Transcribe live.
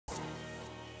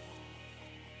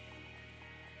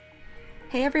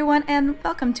Hey everyone, and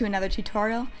welcome to another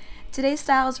tutorial. Today's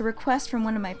style is a request from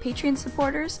one of my Patreon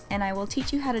supporters, and I will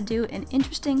teach you how to do an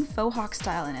interesting faux hawk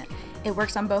style in it. It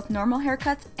works on both normal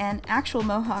haircuts and actual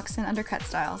mohawks and undercut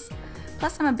styles.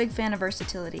 Plus, I'm a big fan of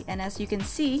versatility, and as you can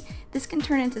see, this can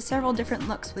turn into several different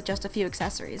looks with just a few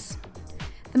accessories.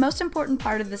 The most important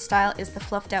part of this style is the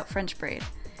fluffed out French braid.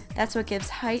 That's what gives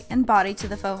height and body to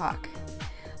the faux hawk.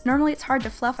 Normally it's hard to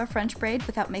fluff a French braid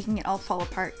without making it all fall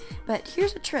apart, but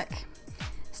here's a trick.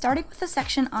 Starting with a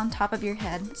section on top of your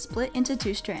head, split into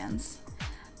two strands.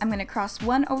 I'm going to cross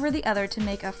one over the other to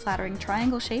make a flattering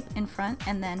triangle shape in front,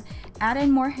 and then add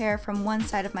in more hair from one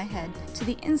side of my head to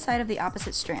the inside of the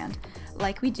opposite strand,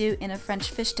 like we do in a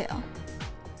French fishtail.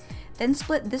 Then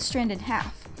split this strand in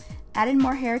half, add in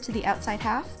more hair to the outside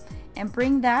half, and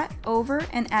bring that over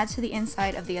and add to the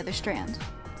inside of the other strand.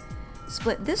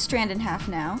 Split this strand in half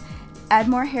now, add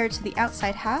more hair to the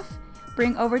outside half,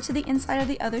 bring over to the inside of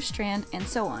the other strand, and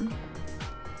so on.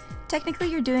 Technically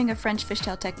you're doing a French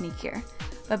fishtail technique here,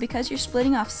 but because you're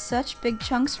splitting off such big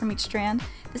chunks from each strand,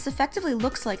 this effectively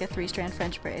looks like a 3-strand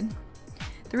French braid.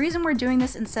 The reason we're doing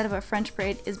this instead of a French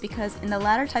braid is because in the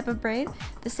latter type of braid,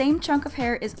 the same chunk of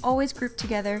hair is always grouped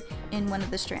together in one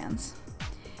of the strands.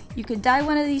 You could dye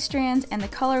one of these strands and the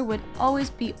color would always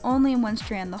be only in one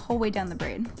strand the whole way down the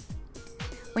braid.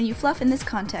 When you fluff in this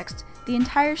context, the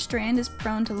entire strand is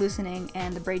prone to loosening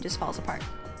and the braid just falls apart.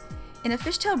 In a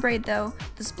fishtail braid though,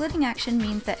 the splitting action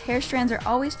means that hair strands are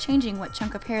always changing what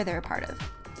chunk of hair they're a part of.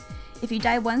 If you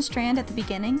dye one strand at the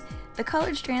beginning, the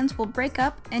colored strands will break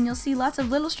up and you'll see lots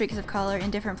of little streaks of color in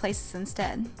different places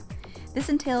instead. This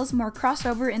entails more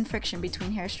crossover and friction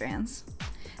between hair strands.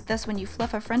 Thus, when you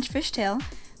fluff a French fishtail,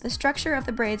 the structure of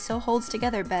the braid still holds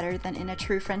together better than in a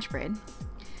true French braid.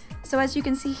 So as you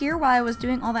can see here, while I was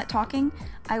doing all that talking,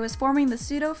 I was forming the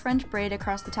pseudo French braid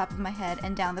across the top of my head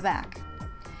and down the back.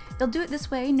 You'll do it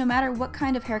this way no matter what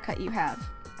kind of haircut you have.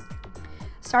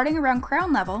 Starting around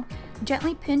crown level,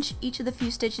 gently pinch each of the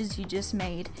few stitches you just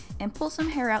made and pull some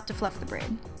hair out to fluff the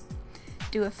braid.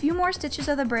 Do a few more stitches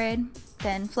of the braid,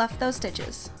 then fluff those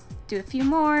stitches. Do a few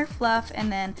more, fluff,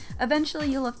 and then eventually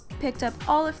you'll have picked up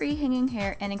all the free hanging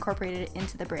hair and incorporated it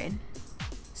into the braid.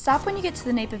 Stop when you get to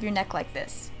the nape of your neck like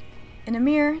this. In a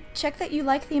mirror, check that you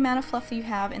like the amount of fluff you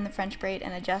have in the French braid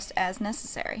and adjust as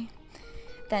necessary.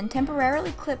 Then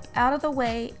temporarily clip out of the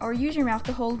way or use your mouth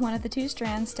to hold one of the two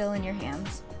strands still in your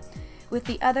hands. With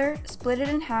the other, split it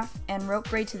in half and rope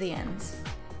braid to the ends.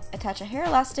 Attach a hair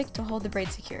elastic to hold the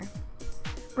braid secure.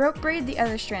 Rope braid the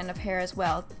other strand of hair as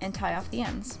well and tie off the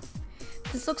ends.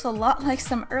 This looks a lot like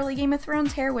some early Game of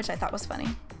Thrones hair, which I thought was funny.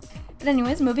 But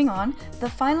anyways, moving on, the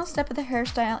final step of the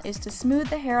hairstyle is to smooth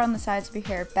the hair on the sides of your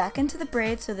hair back into the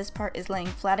braid so this part is laying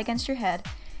flat against your head,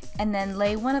 and then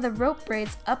lay one of the rope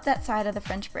braids up that side of the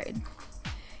French braid.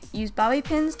 Use bobby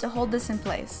pins to hold this in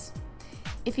place.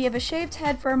 If you have a shaved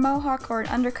head for a mohawk or an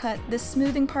undercut, this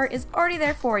smoothing part is already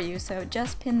there for you, so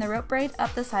just pin the rope braid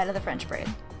up the side of the French braid.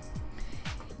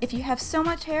 If you have so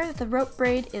much hair that the rope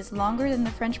braid is longer than the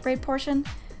French braid portion,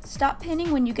 stop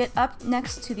pinning when you get up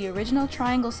next to the original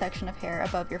triangle section of hair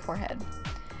above your forehead.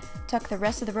 Tuck the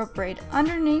rest of the rope braid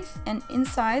underneath and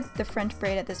inside the French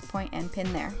braid at this point and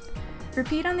pin there.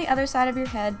 Repeat on the other side of your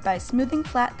head by smoothing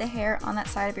flat the hair on that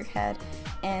side of your head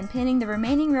and pinning the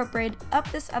remaining rope braid up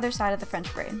this other side of the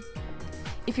French braid.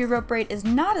 If your rope braid is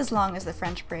not as long as the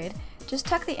French braid, just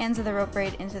tuck the ends of the rope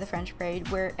braid into the French braid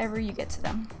wherever you get to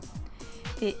them.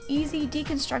 The easy,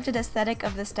 deconstructed aesthetic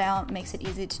of the style makes it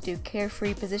easy to do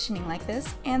carefree positioning like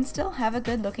this and still have a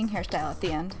good looking hairstyle at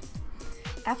the end.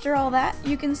 After all that,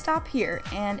 you can stop here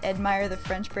and admire the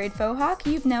French braid faux hawk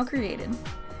you've now created.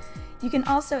 You can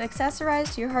also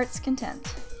accessorize to your heart's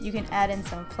content. You can add in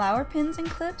some flower pins and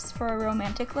clips for a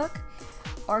romantic look,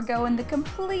 or go in the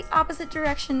complete opposite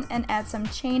direction and add some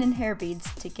chain and hair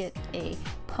beads to get a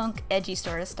punk, edgy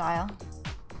sort of style.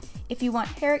 If you want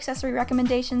hair accessory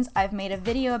recommendations, I've made a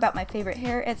video about my favorite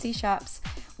hair Etsy shops,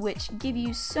 which give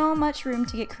you so much room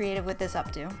to get creative with this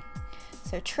updo.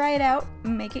 So try it out,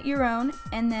 make it your own,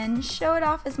 and then show it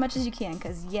off as much as you can,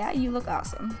 because yeah, you look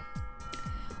awesome.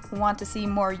 Want to see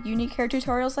more unique hair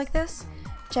tutorials like this?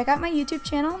 Check out my YouTube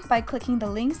channel by clicking the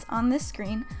links on this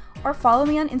screen, or follow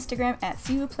me on Instagram at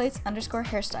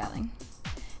Silvousplaits_hairstyling.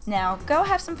 Now go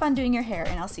have some fun doing your hair,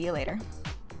 and I'll see you later.